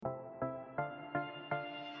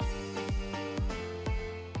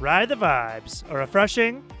Ride the Vibes, a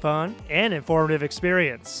refreshing, fun, and informative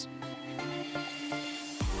experience.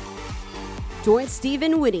 Join Steve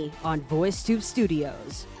and Winnie on VoiceTube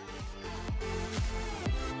Studios.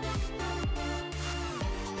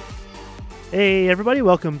 Hey everybody,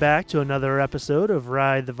 welcome back to another episode of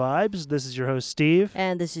Ride the Vibes. This is your host Steve.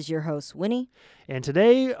 And this is your host Winnie. And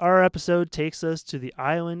today our episode takes us to the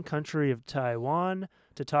island country of Taiwan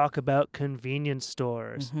to talk about convenience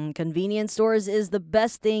stores. Convenience stores is the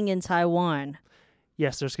best thing in Taiwan.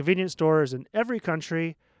 Yes, there's convenience stores in every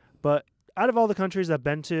country, but out of all the countries I've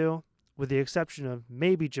been to, with the exception of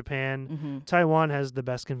maybe Japan, Taiwan has the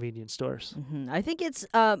best convenience stores. I think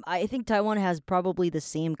I think Taiwan has probably the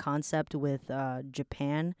same concept with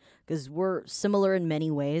Japan because we're similar in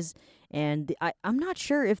many ways. And I'm not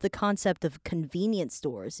sure if the concept of convenience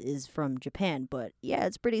stores is from Japan, but yeah,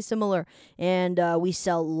 it's pretty similar. And we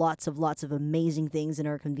sell lots of amazing things in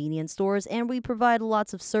our convenience stores, and we provide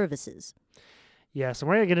lots of services. Yeah, so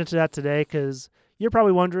we're going to get into that today because you're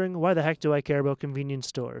probably wondering, why the heck do I care about convenience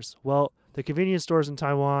stores? Well, the convenience stores in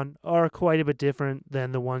Taiwan are quite a bit different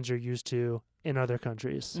than the ones you're used to in other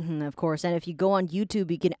countries. Of course, and if you go on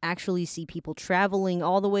YouTube, you can actually see people traveling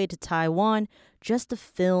all the way to Taiwan just to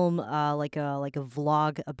film like a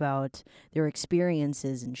vlog about their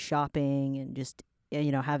experiences in shopping and just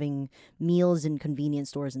having meals in convenience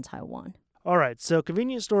stores in Taiwan. All right, so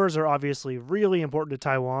convenience stores are obviously really important to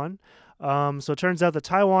Taiwan. So it turns out that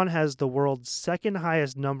Taiwan has the world's second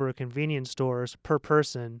highest number of convenience stores per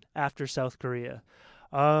person after South Korea.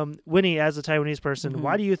 Winnie, as a Taiwanese person,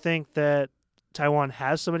 why do you think that Taiwan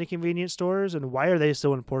has so many convenience stores, and why are they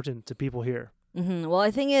so important to people here? Well, I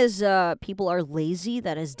think people are lazy.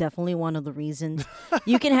 That is definitely one of the reasons.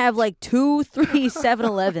 You can have like 2, 3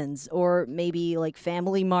 7-Elevens or maybe like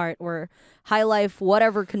Family Mart or High Life,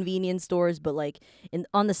 whatever convenience stores. But like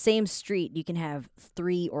on the same street, you can have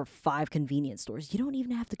 3 or 5 convenience stores. You don't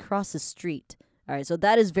even have to cross the street. All right, so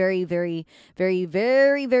that is very, very, very,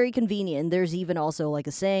 very, very convenient. There's even also like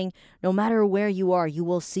a saying, no matter where you are, you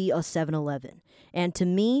will see a 7-Eleven. And to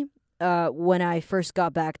me, when I first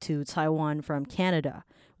got back to Taiwan from Canada,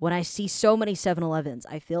 when I see so many 7-Elevens,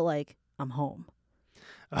 I feel like I'm home.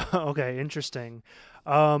 Okay, interesting.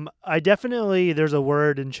 There's a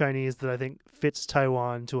word in Chinese that I think fits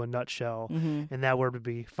Taiwan to a nutshell, and that word would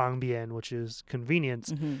be fangbian, which is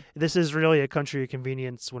convenience. This is really a country of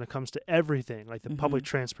convenience when it comes to everything, like the public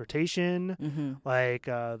transportation, like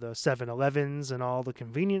the 7-Elevens and all the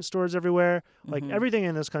convenience stores everywhere. Like everything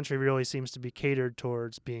in this country really seems to be catered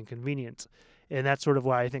towards being convenient. And that's sort of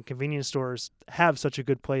why I think convenience stores have such a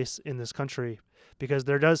good place in this country, because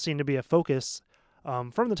there does seem to be a focus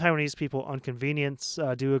from the Taiwanese people on convenience.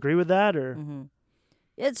 Do you agree with that? Or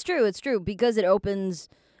It's true, because it opens...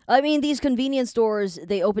 I mean, these convenience stores,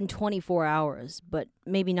 they open 24 hours, but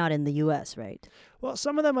maybe not in the U.S., right? Well,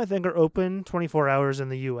 some of them I think are open 24 hours in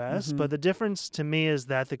the U.S., but the difference to me is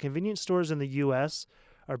that the convenience stores in the U.S.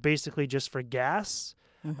 are basically just for gas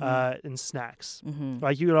and snacks.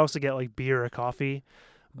 Like you could also get like beer or coffee.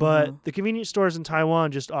 But the convenience stores in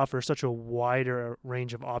Taiwan just offer such a wider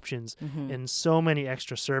range of options and so many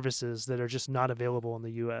extra services that are just not available in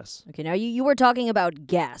the U.S. Okay, now you were talking about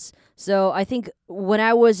gas. So I think when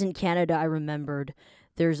I was in Canada, I remembered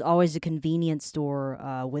there's always a convenience store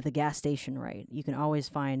with a gas station, right? You can always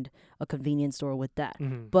find a convenience store with that.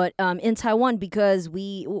 But in Taiwan, because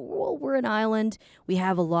we're an island, we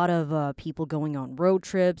have a lot of people going on road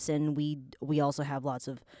trips, and we also have lots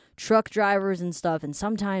of truck drivers and stuff, and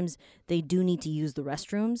sometimes they do need to use the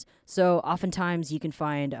restrooms. So oftentimes you can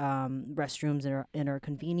find restrooms in our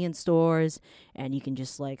convenience stores, and you can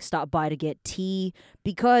just like stop by to get tea,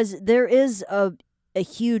 because there is a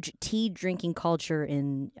huge tea drinking culture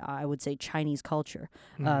in, I would say, Chinese culture,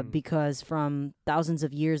 because from thousands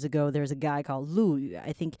of years ago, there's a guy called Lu Yu.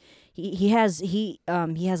 I think he has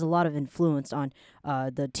a lot of influence on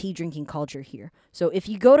the tea drinking culture here. So if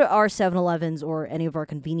you go to our 7-Elevens or any of our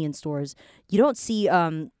convenience stores, you don't see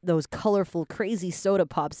those colorful, crazy soda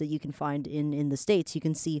pops that you can find in the States. You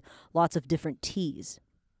can see lots of different teas.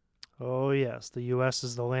 Oh, yes. The U.S.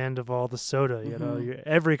 is the land of all the soda. You know,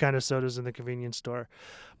 every kind of soda is in the convenience store.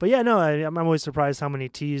 But yeah, no, I'm always surprised how many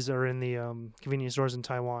teas are in the convenience stores in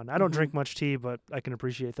Taiwan. I don't drink much tea, but I can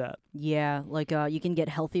appreciate that. Yeah, like you can get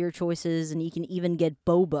healthier choices, and you can even get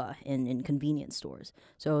boba in convenience stores.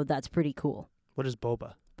 So that's pretty cool. What is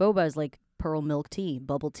boba? Boba is like pearl milk tea,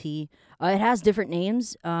 bubble tea. It has different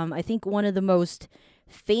names. I think one of the most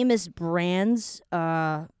famous brands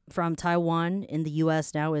from Taiwan in the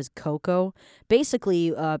U.S. now is cocoa.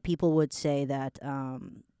 Basically, people would say that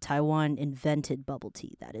Taiwan invented bubble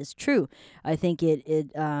tea. That is true. I think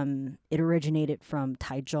it originated from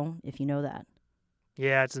Taichung, if you know that.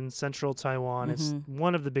 Yeah, it's in central Taiwan. It's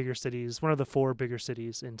one of the bigger cities, one of the 4 bigger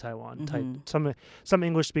cities in Taiwan. Some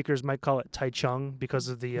English speakers might call it Taichung because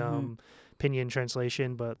of the pinyin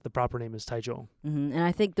translation, but the proper name is Taichung. And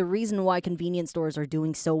I think the reason why convenience stores are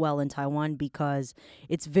doing so well in Taiwan because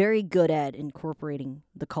it's very good at incorporating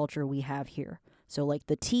the culture we have here. So like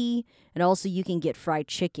the tea, and also you can get fried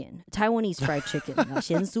chicken, Taiwanese fried chicken,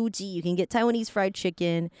 咸酥鸡. You can get Taiwanese fried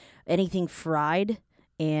chicken, anything fried,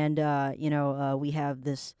 and we have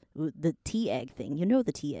the tea egg thing. You know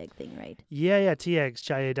the tea egg thing, right? Yeah, tea eggs,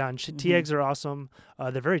 chaedan. Tea eggs are awesome.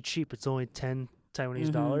 They're very cheap. It's only 10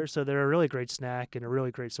 Taiwanese dollars, so they're a really great snack and a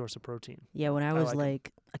really great source of protein. Yeah, when I was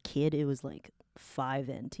like a kid, it was like 5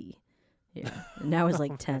 NT. Yeah, now it's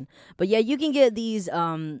like 10. But yeah, you can get these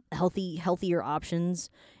healthier options,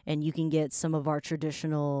 and you can get some of our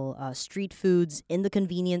traditional street foods in the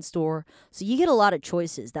convenience store. So you get a lot of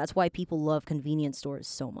choices. That's why people love convenience stores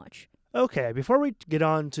so much. Okay, before we get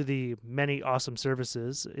on to the many awesome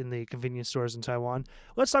services in the convenience stores in Taiwan,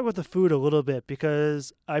 let's talk about the food a little bit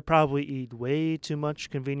because I probably eat way too much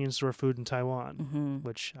convenience store food in Taiwan,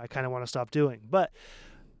 which I kind of want to stop doing. But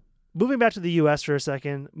moving back to the U.S. for a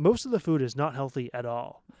second, most of the food is not healthy at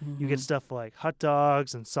all. You get stuff like hot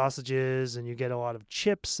dogs and sausages, and you get a lot of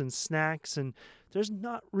chips and snacks, and there's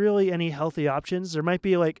not really any healthy options. There might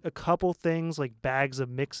be like a couple things like bags of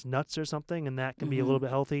mixed nuts or something, and that can be a little bit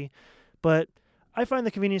healthy. But I find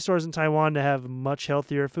the convenience stores in Taiwan to have much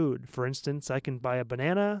healthier food. For instance, I can buy a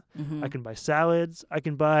banana, I can buy salads, I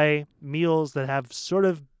can buy meals that have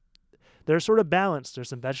they're sort of balanced. There's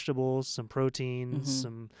some vegetables, some proteins,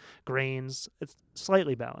 some grains. It's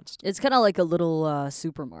slightly balanced. It's kind of like a little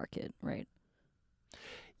supermarket, right?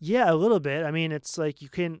 Yeah, a little bit. I mean, it's like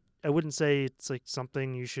I wouldn't say it's like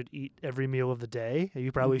something you should eat every meal of the day.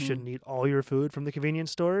 You probably shouldn't eat all your food from the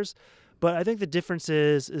convenience stores. But I think the difference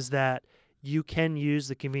is that you can use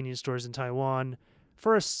the convenience stores in Taiwan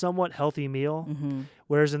for a somewhat healthy meal,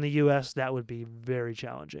 whereas in the U.S., that would be very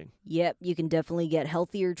challenging. Yep, you can definitely get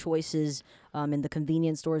healthier choices in the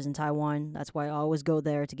convenience stores in Taiwan. That's why I always go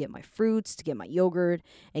there to get my fruits, to get my yogurt,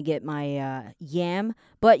 and get my yam.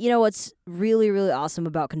 But you know what's really, really awesome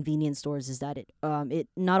about convenience stores is that it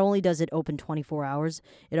not only does it open 24 hours,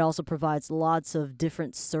 it also provides lots of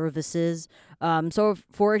different services. So,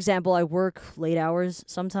 for example, I work late hours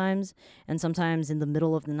sometimes, and sometimes in the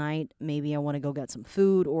middle of the night, maybe I want to go get some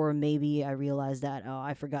food, or maybe I realize that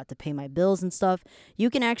I forgot to pay my bills and stuff. You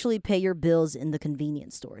can actually pay your bills in the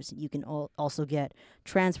convenience stores. You can also get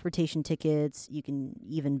transportation tickets. You can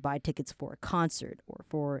even buy tickets for a concert or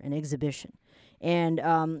for an exhibition. And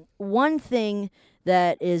one thing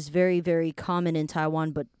that is very, very common in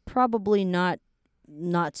Taiwan, but probably not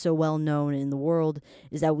so well known in the world,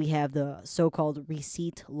 is that we have the so-called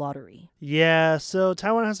receipt lottery. Yeah, so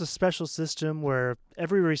Taiwan has a special system where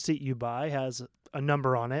every receipt you buy has a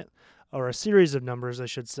number on it, or a series of numbers, I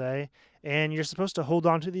should say, and you're supposed to hold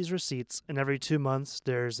on to these receipts, and every 2 months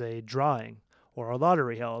there's a drawing or a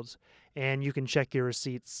lottery held, and you can check your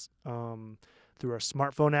receipts through a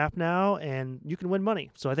smartphone app now, and you can win money.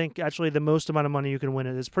 So I think actually the most amount of money you can win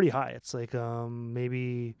is pretty high. It's like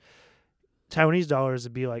maybe Taiwanese dollars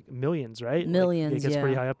would be like millions, right? Millions, like, it gets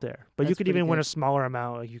pretty high up there. But That's you could even win good. a smaller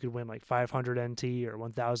amount. Like you could win like 500 NT or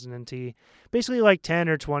 1,000 NT. Basically like 10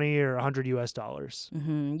 or 20 or 100 US dollars.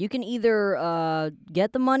 You can either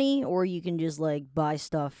get the money, or you can just like buy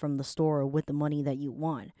stuff from the store with the money that you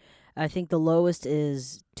want. I think the lowest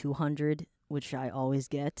is 200, which I always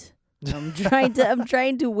get. I'm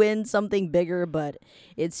trying to win something bigger, but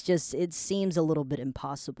it seems a little bit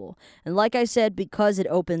impossible. And like I said, because it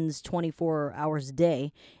opens 24 hours a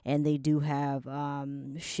day, and they do have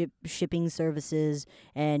shipping services,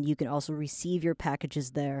 and you can also receive your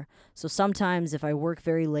packages there. So sometimes if I work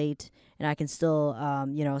very late and I can still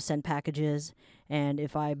send packages, and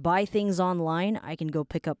if I buy things online, I can go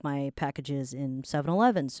pick up my packages in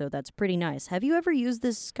 7-Eleven. So that's pretty nice. Have you ever used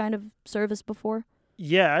this kind of service before?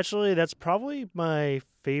 Yeah, actually, that's probably my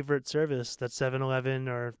favorite service that 7-Eleven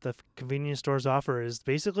or the convenience stores offer is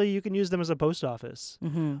basically you can use them as a post office.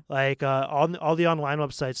 Like all the online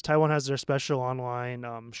websites, Taiwan has their special online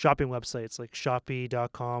shopping websites like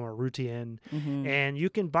Shopee.com or Rutian. And you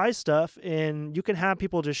can buy stuff and you can have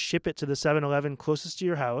people just ship it to the 7-Eleven closest to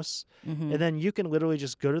your house. And then you can literally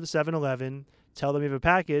just go to the 7-Eleven, tell them you have a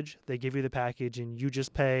package, they give you the package, and you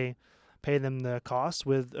just pay them the cost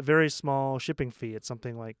with a very small shipping fee. It's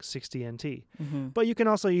something like 60 NT. But you can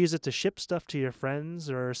also use it to ship stuff to your friends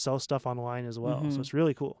or sell stuff online as well. So it's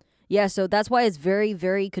really cool. Yeah, so that's why it's very,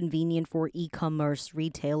 very convenient for e-commerce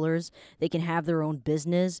retailers. They can have their own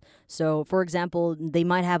business. So, for example, they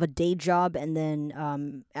might have a day job, and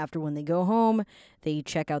then after when they go home, they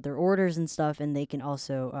check out their orders and stuff, and they can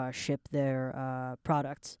also ship their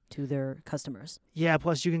products to their customers. Yeah,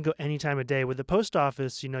 plus you can go any time of day. With the post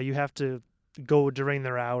office, you have to go during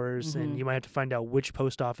their hours, and you might have to find out which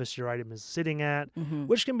post office your item is sitting at,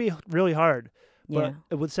 which can be really hard. But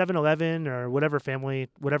with 7-Eleven or whatever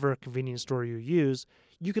convenience store you use,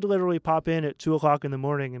 you could literally pop in at 2 o'clock in the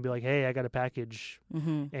morning and be like, hey, I got a package.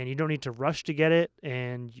 And you don't need to rush to get it,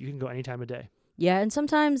 and you can go any time of day. Yeah, and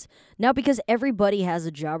sometimes now because everybody has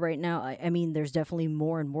a job right now, I mean, there's definitely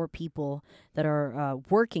more and more people that are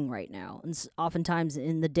working right now. And oftentimes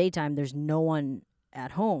in the daytime, there's no one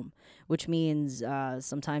at home, which means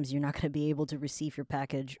sometimes you're not going to be able to receive your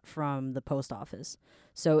package from the post office.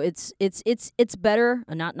 So it's better,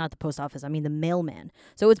 not the post office, I mean the mailman.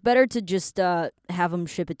 So it's better to just have them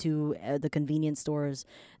ship it to the convenience stores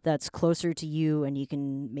that's closer to you, and you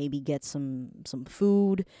can maybe get some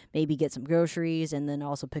food, maybe get some groceries, and then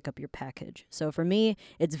also pick up your package. So for me,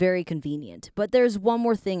 it's very convenient. But there's one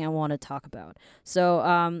more thing I want to talk about. So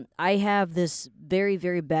I have this very,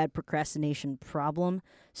 very bad procrastination problem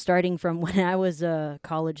starting from when I was a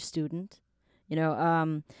college student.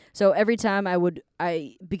 So every time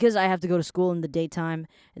because I have to go to school in the daytime,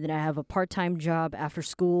 and then I have a part-time job after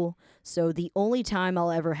school. So the only time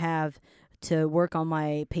I'll ever have to work on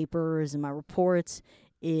my papers and my reports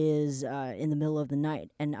is in the middle of the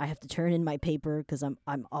night, and I have to turn in my paper because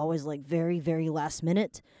I'm always like very, very last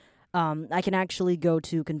minute. I can actually go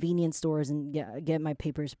to convenience stores and get my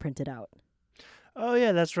papers printed out. Oh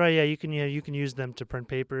yeah, that's right. Yeah, you can use them to print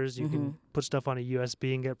papers. You can put stuff on a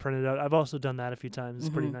USB and get printed out. I've also done that a few times.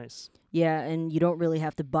 It's pretty nice. Yeah, and you don't really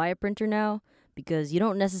have to buy a printer now because you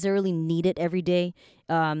don't necessarily need it every day.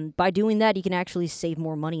 By doing that, you can actually save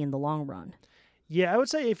more money in the long run. Yeah, I would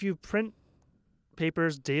say if you print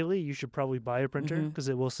papers daily, you should probably buy a printer because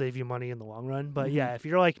it will save you money in the long run. But yeah, if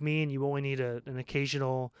you're like me and you only need an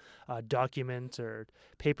occasional document or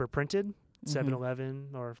paper printed,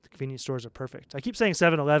 7-Eleven or the convenience stores are perfect. I keep saying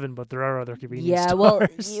 7-Eleven, but there are other convenience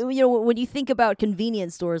stores. Yeah, well, when you think about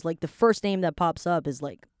convenience stores, like the first name that pops up is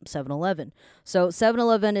like 7-Eleven. So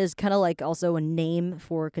 7-Eleven is kind of like also a name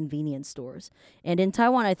for convenience stores. And in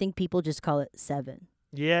Taiwan, I think people just call it 7.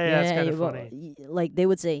 Yeah, it's kind of funny. Like they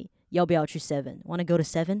would say, 要不要去 7? Want to go to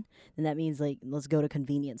 7? And that means like, let's go to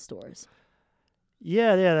convenience stores.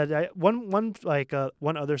 Yeah.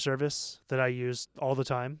 One other service that I use all the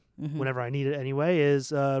time, whenever I need it anyway,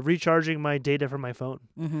 is recharging my data from my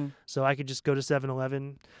phone. So I could just go to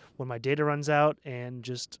 7-Eleven when my data runs out and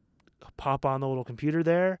just pop on the little computer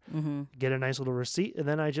there, get a nice little receipt, and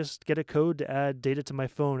then I just get a code to add data to my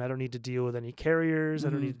phone. I don't need to deal with any carriers.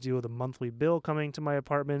 I don't need to deal with a monthly bill coming to my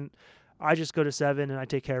apartment. I just go to 7 and I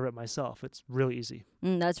take care of it myself. It's really easy.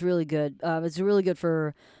 That's really good. It's really good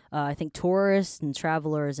for, I think, tourists and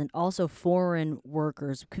travelers and also foreign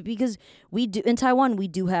workers because in Taiwan, we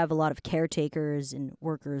do have a lot of caretakers and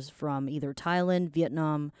workers from either Thailand,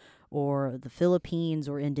 Vietnam, or the Philippines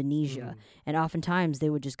or Indonesia. And oftentimes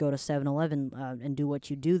they would just go to 7-Eleven and do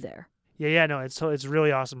what you do there. Yeah, no, it's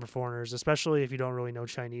really awesome for foreigners, especially if you don't really know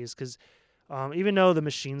Chinese because even though the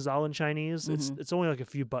machine's all in Chinese, it's only like a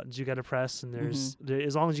few buttons you got to press, and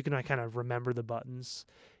as long as you can kind of remember the buttons,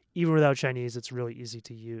 even without Chinese, it's really easy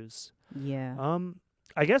to use. Yeah.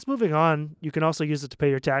 I guess moving on, you can also use it to pay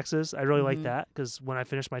your taxes. I really like that because when I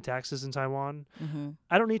finish my taxes in Taiwan,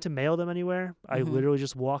 I don't need to mail them anywhere. I literally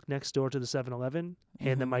just walk next door to the 7-Eleven,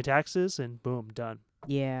 hand them my taxes, and boom, done.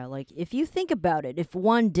 Yeah, like if you think about it, if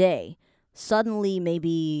one day suddenly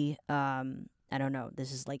maybe I don't know,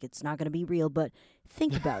 this is like, it's not going to be real, but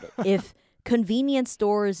think about it. If convenience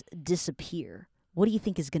stores disappear, what do you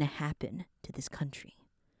think is going to happen to this country?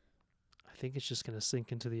 I think it's just going to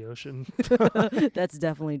sink into the ocean. That's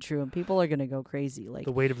definitely true. And people are going to go crazy. Like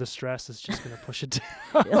the weight of the stress is just going to push it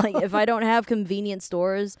down. Like if I don't have convenience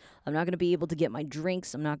stores, I'm not going to be able to get my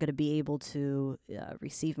drinks. I'm not going to be able to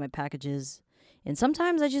receive my packages. And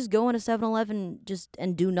sometimes I just go into 7-Eleven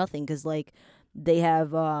and do nothing because like, they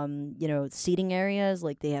have, seating areas,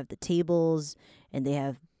 like they have the tables and they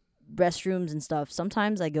have restrooms and stuff.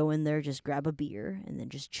 Sometimes I go in there, just grab a beer and then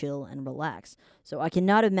just chill and relax. So I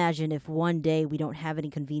cannot imagine if one day we don't have any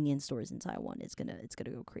convenience stores in Taiwan, it's gonna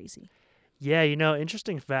go crazy. Yeah,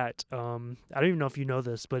 interesting fact. I don't even know if you know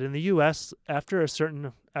this, but in the U.S., after a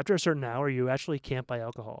certain hour, you actually can't buy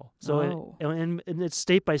alcohol. So and it's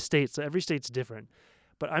state by state, so every state's different.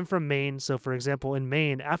 But I'm from Maine, so for example, in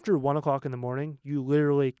Maine, after 1 o'clock in the morning, you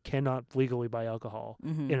literally cannot legally buy alcohol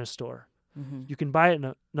in a store. You can buy it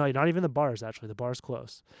no, not even the bars actually. The bar's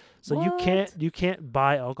close. So What? you can't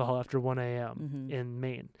buy alcohol after 1 a.m. in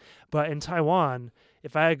Maine. But in Taiwan,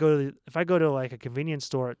 if I go to like a convenience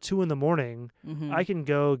store at 2 in the morning, I can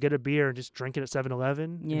go get a beer and just drink it at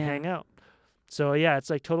 7-Eleven and hang out. So yeah, it's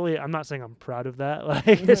like totally, I'm not saying I'm proud of that. Like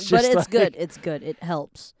it's just but it's like, good. It's good. It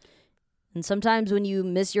helps. And sometimes when you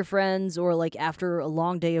miss your friends or like after a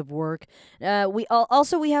long day of work, we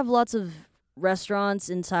have lots of restaurants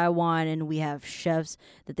in Taiwan, and we have chefs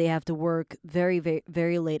that they have to work very, very,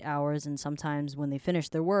 very late hours. And sometimes when they finish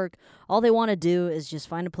their work, all they want to do is just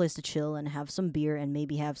find a place to chill and have some beer and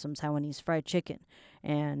maybe have some Taiwanese fried chicken.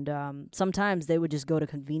 And sometimes they would just go to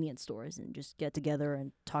convenience stores and just get together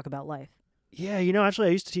and talk about life. yeah, actually,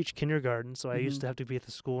 I used to teach kindergarten, so I used to have to be at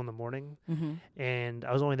the school in the morning, and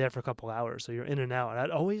I was only there for a couple hours, so you're in and out. And I'd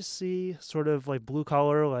always see sort of like blue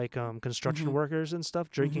collar, like construction workers and stuff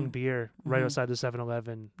drinking beer right outside the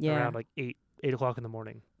 7-Eleven around like 8 o'clock in the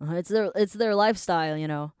morning. It's their lifestyle, you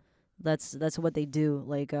know. That's what they do,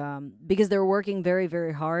 like because they're working very,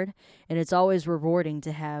 very hard, and it's always rewarding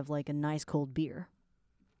to have like a nice cold beer.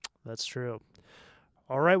 That's true.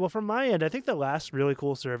 All right. Well, from my end, I think the last really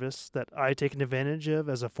cool service that I taken advantage of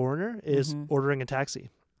as a foreigner is ordering a taxi.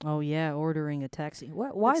 Oh yeah, ordering a taxi.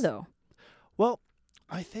 Why though? Well,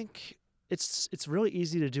 I think it's really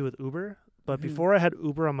easy to do with Uber. But before I had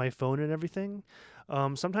Uber on my phone and everything,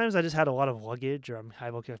 sometimes I just had a lot of luggage, or I'm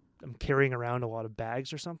carrying around a lot of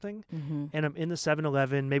bags or something, and I'm in the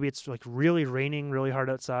 7-Eleven. Maybe it's like really raining really hard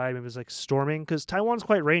outside. Maybe it's like storming, because Taiwan's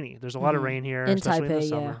quite rainy. There's a lot of rain here, especially in the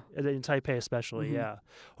summer. In Taipei especially,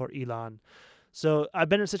 or Ilan. So I've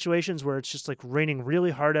been in situations where it's just like raining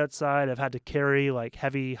really hard outside. I've had to carry like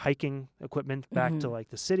heavy hiking equipment back to like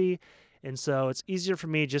the city. And so it's easier for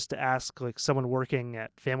me just to ask like someone working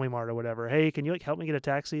at Family Mart or whatever, hey, can you like help me get a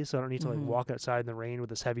taxi so I don't need to like walk outside in the rain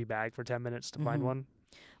with this heavy bag for 10 minutes to find one?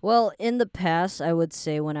 Well, in the past, I would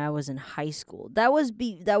say when I was in high school, that was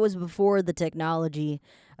before the technology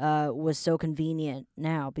was so convenient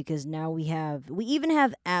now, because now we even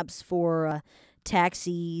have apps for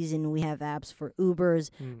taxis, and we have apps for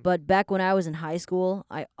Ubers. But back when I was in high school,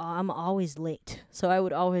 I'm always late, so I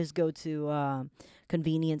would always go to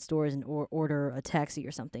convenience stores and order a taxi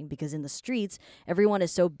or something, because in the streets everyone is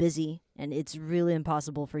so busy and it's really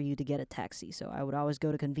impossible for you to get a taxi. So I would always go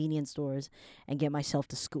to convenience stores and get myself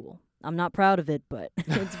to school. I'm not proud of it, but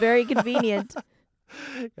it's very convenient.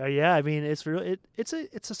 Yeah, I mean, it's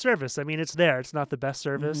a service. I mean, it's there. It's not the best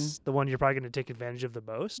service, the one you're probably going to take advantage of the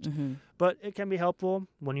most, but it can be helpful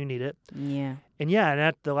when you need it. Yeah. And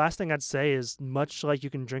the last thing I'd say is, much like you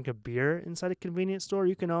can drink a beer inside a convenience store,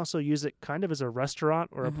 you can also use it kind of as a restaurant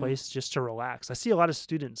or a place just to relax. I see a lot of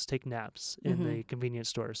students take naps in the convenience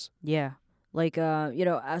stores. Yeah. Like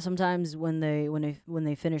sometimes when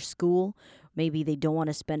they finish school, maybe they don't want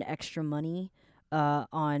to spend extra money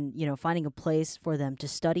on finding a place for them to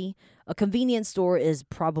study. A convenience store is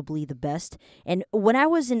probably the best. And when I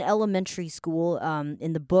was in elementary school,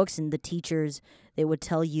 in the books and the teachers, they would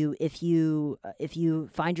tell you if you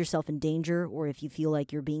find yourself in danger, or if you feel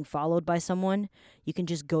like you're being followed by someone, you can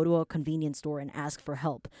just go to a convenience store and ask for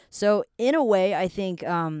help. So in a way, I think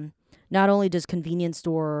not only does convenience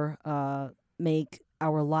store make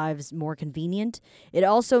our lives more convenient, it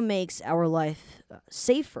also makes our life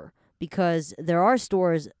safer. Because there are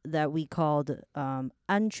stores that we called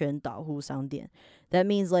安全导护商店. That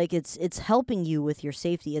means like it's helping you with your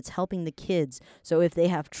safety. It's helping the kids. So if they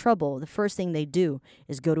have trouble, the first thing they do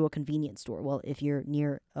is go to a convenience store. Well, if you're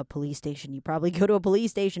near a police station, you probably go to a police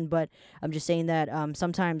station. But I'm just saying that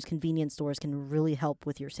sometimes convenience stores can really help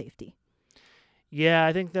with your safety. Yeah,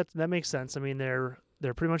 I think that makes sense. I mean, they're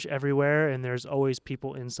pretty much everywhere, and there's always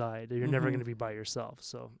people inside. You're never going to be by yourself,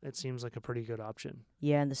 so it seems like a pretty good option.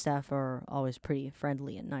 Yeah, and the staff are always pretty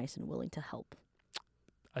friendly and nice and willing to help.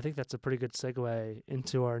 I think that's a pretty good segue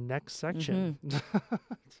into our next section.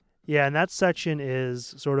 Yeah, and that section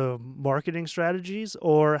is sort of marketing strategies,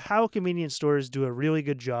 or how convenience stores do a really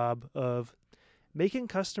good job of making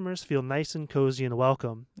customers feel nice and cozy and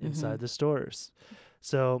welcome inside the stores.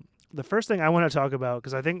 So the first thing I want to talk about,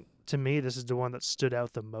 because I think to me this is the one that stood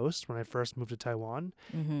out the most when I first moved to Taiwan,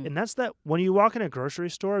 and that's that when you walk in a grocery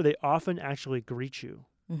store, they often actually greet you.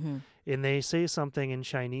 And they say something in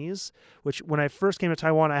Chinese, which when I first came to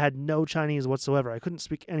Taiwan, I had no Chinese whatsoever. I couldn't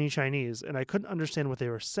speak any Chinese, and I couldn't understand what they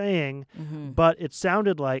were saying, but it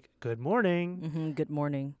sounded like good morning. Good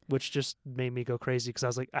morning. Which just made me go crazy, because I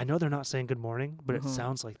was like, I know they're not saying good morning, but it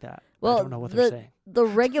sounds like that. Well, I don't know what they're saying. The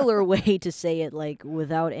regular way to say it, like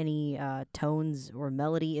without any tones or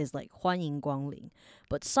melody, is like 欢迎光临.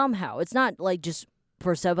 But somehow, it's not like just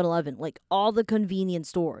for 7-Eleven, like all the convenience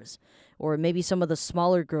stores, or maybe some of the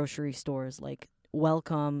smaller grocery stores like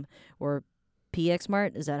Welcome or PX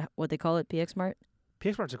Mart. Is that what they call it? PX Mart?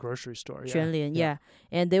 PX Mart's a grocery store. Yeah. 全联, yeah.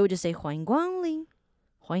 And they would just say 欢迎光临.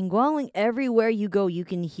 欢迎光临. Everywhere you go, you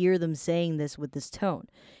can hear them saying this with this tone.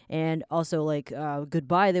 And also, like,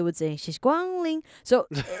 goodbye, they would say 谢谢光临. So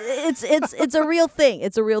it's a real thing.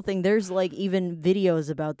 It's a real thing. There's, like, even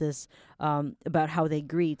videos about this, about how they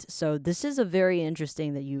greet. So this is a very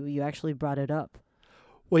interesting that you actually brought it up.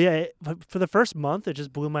 Well, yeah, for the first month, it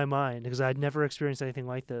just blew my mind because I'd never experienced anything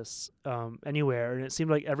like this anywhere. And it seemed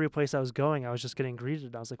like every place I was going, I was just getting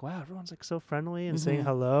greeted. I was like, wow, everyone's like so friendly and saying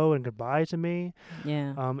hello and goodbye to me.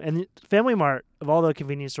 Yeah. And Family Mart, of all the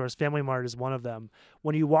convenience stores, Family Mart is one of them.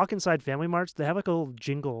 When you walk inside Family Marts, they have like a little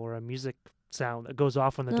jingle or a music sound that goes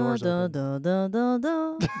off when the doors open.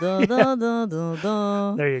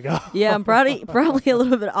 There you go. Yeah, I'm probably a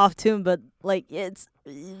little bit off tune, but like it's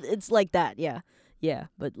like that. Yeah. Yeah,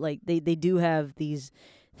 but like they do have these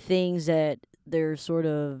things that they're sort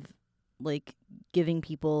of like giving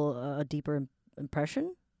people a deeper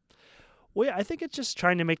impression. Well, yeah, I think it's just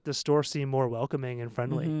trying to make the store seem more welcoming and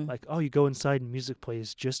friendly. Like, oh, you go inside and music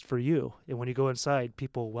plays just for you. And when you go inside,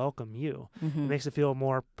 people welcome you. It makes it feel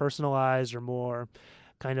more personalized or more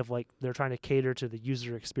kind of like they're trying to cater to the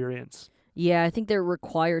user experience. Yeah, I think they're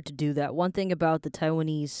required to do that. One thing about the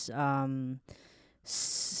Taiwanese...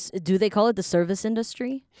 do they call it the service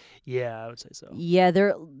industry? Yeah, I would say so. Yeah,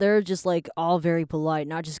 they're just like all very polite,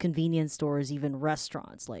 not just convenience stores, even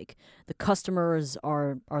restaurants. Like the customers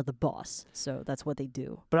are the boss, so that's what they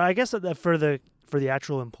do. But I guess that for the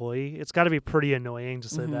actual employee, it's got to be pretty annoying to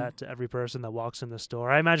say that to every person that walks in the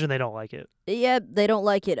store. I imagine they don't like it. Yeah, they don't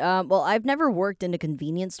like it. Well, I've never worked in a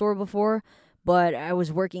convenience store before. But I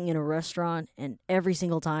was working in a restaurant, and every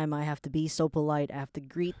single time I have to be so polite. I have to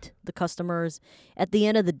greet the customers. At the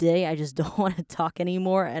end of the day, I just don't want to talk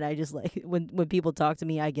anymore, and I just like when people talk to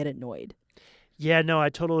me, I get annoyed. Yeah, no, I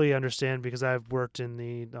totally understand because I've worked in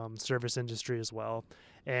the service industry as well,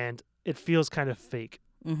 and it feels kind of fake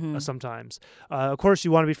sometimes. Of course,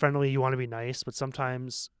 you want to be friendly, you want to be nice, but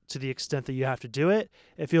sometimes to the extent that you have to do it,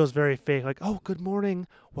 it feels very fake. Like, oh, good morning.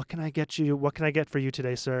 What can I get you? What can I get for you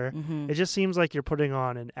today, sir? It just seems like you're putting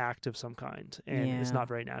on an act of some kind, and it's not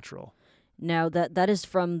very natural. Now, that is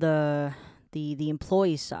from the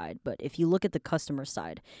employee side, but if you look at the customer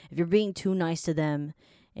side, if you're being too nice to them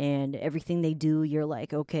and everything they do, you're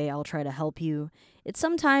like, okay, I'll try to help you. It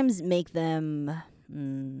sometimes make them...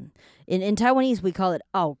 In Taiwanese, we call it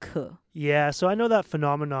傲客. Yeah, so I know that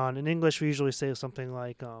phenomenon. In English, we usually say something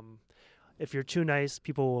like, if you're too nice,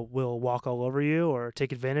 people will walk all over you or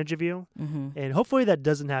take advantage of you. And hopefully that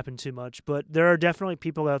doesn't happen too much. But there are definitely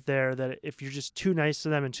people out there that if you're just too nice to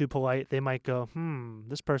them and too polite, they might go,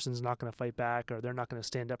 this person's not going to fight back or they're not going to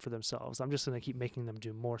stand up for themselves. I'm just going to keep making them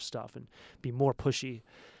do more stuff and be more pushy.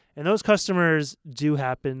 And those customers do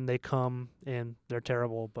happen. They come and they're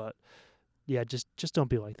terrible, but... yeah, just don't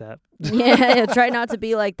be like that. Yeah, try not to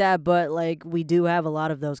be like that. But like we do have a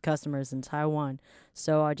lot of those customers in Taiwan.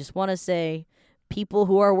 So I just want to say, people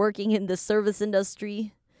who are working in the service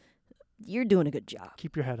industry, you're doing a good job.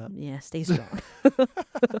 Keep your head up. Yeah, stay strong.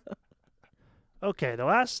 Okay, the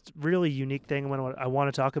last really unique thing I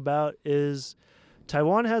want to talk about is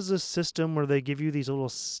Taiwan has this system where they give you these little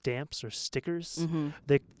stamps or stickers.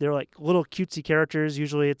 They're like little cutesy characters.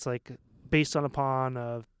 Usually it's like based upon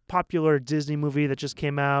a popular Disney movie that just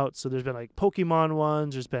came out. So there's been like Pokemon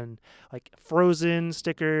ones, there's been like Frozen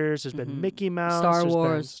stickers, there's been Mickey Mouse,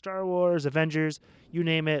 Star Wars, Avengers, you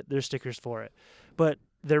name it, there's stickers for it. But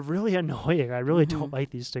they're really annoying. I really don't like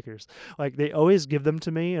these stickers. Like they always give them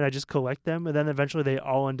to me and I just collect them and then eventually they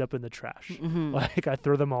all end up in the trash. Like I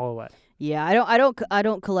throw them all away. Yeah, I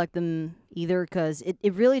don't collect them either because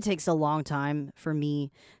it really takes a long time for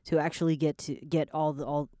me to actually get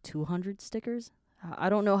all 200 stickers. I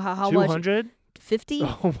don't know how 200? much. 50?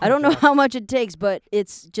 Oh I don't God. know how much it takes, but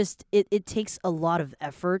it's just, it takes a lot of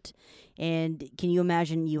effort. And can you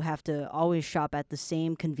imagine you have to always shop at the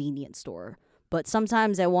same convenience store? But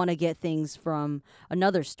sometimes I want to get things from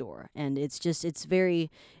another store, and it's very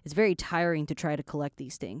tiring to try to collect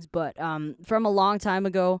these things. But from a long time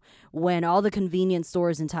ago, when all the convenience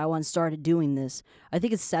stores in Taiwan started doing this, I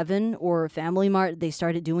think it's 7 or Family Mart, they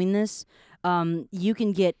started doing this. You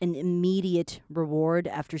can get an immediate reward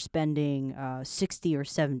after spending 60 or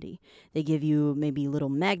 70. They give you maybe little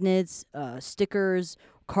magnets, stickers,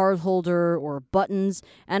 card holder, or buttons,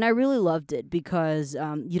 and I really loved it because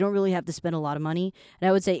you don't really have to spend a lot of money. And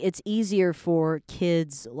I would say it's easier for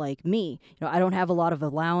kids like me. You know, I don't have a lot of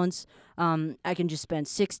allowance. I can just spend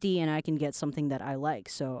 60 and I can get something that I like.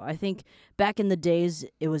 So I think back in the days,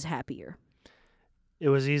 it was happier. It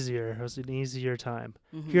was easier. It was an easier time.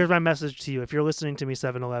 Mm-hmm. Here's my message to you. If you're listening to me,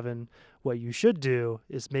 7-Eleven, what you should do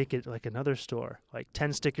is make it like another store. Like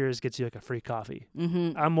 10 stickers gets you like a free coffee.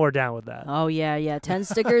 Mm-hmm. I'm more down with that. Oh yeah. 10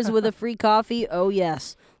 stickers with a free coffee. Oh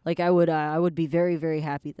yes. Like I would be very, very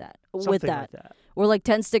happy with Something that. like that. Or like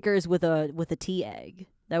 10 stickers with a tea egg.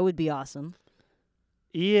 That would be awesome.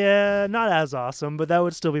 Yeah, not as awesome, but that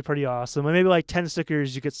would still be pretty awesome. And maybe like 10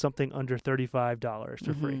 stickers, you get something under $35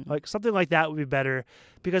 for free. Like something like that would be better,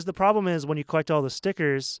 because the problem is when you collect all the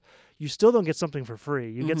stickers, you still don't get something for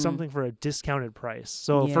free. You get something for a discounted price.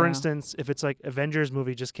 So for instance, if it's like Avengers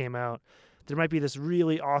movie just came out, there might be this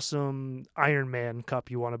really awesome Iron Man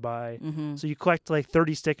cup you want to buy. So you collect like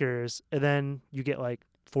 30 stickers and then you get like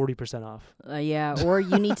 40% off. Yeah, or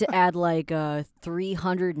you need to add like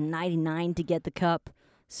 $399 to get the cup.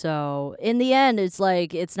 So in the end, it's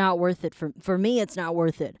like it's not worth it. For me, it's not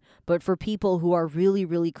worth it. But for people who are really,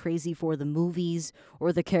 really crazy for the movies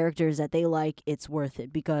or the characters that they like, it's worth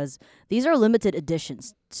it, because these are limited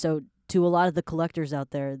editions. So to a lot of the collectors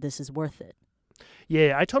out there, this is worth it.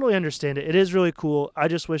 Yeah, I totally understand it. It is really cool. I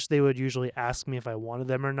just wish they would usually ask me if I wanted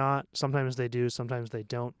them or not. Sometimes they do, sometimes they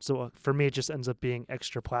don't. So for me, it just ends up being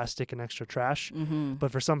extra plastic and extra trash.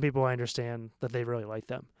 But for some people, I understand that they really like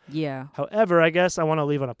them. Yeah. However, I guess I want to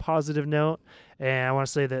leave on a positive note, and I want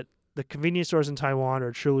to say that the convenience stores in Taiwan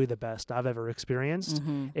are truly the best I've ever experienced.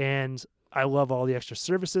 And I love all the extra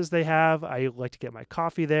services they have. I like to get my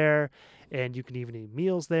coffee there, and you can even eat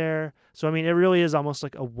meals there. So, I mean, it really is almost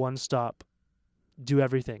like a one-stop do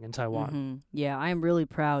everything in Taiwan. Yeah, I am really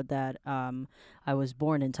proud that I was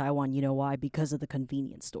born in Taiwan. You know why? Because of the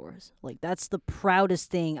convenience stores. Like, that's the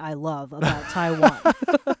proudest thing I love about Taiwan.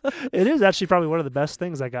 It is actually probably one of the best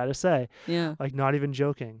things, I gotta say. Yeah. Like, not even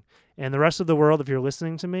joking. And the rest of the world, if you're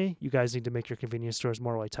listening to me, you guys need to make your convenience stores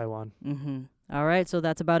more like Taiwan. All right, so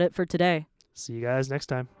that's about it for today. See you guys next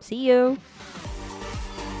time. See you.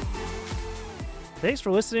 Thanks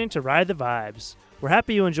for listening to Ride the Vibes. We're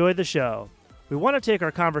happy you enjoyed the show. We want to take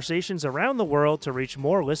our conversations around the world to reach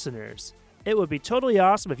more listeners. It would be totally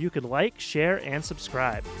awesome if you could like, share, and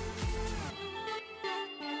subscribe.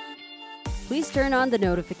 Please turn on the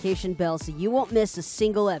notification bell so you won't miss a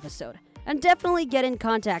single episode. And definitely get in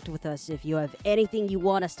contact with us if you have anything you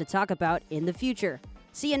want us to talk about in the future.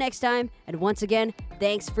 See you next time, and once again,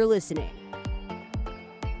 thanks for listening.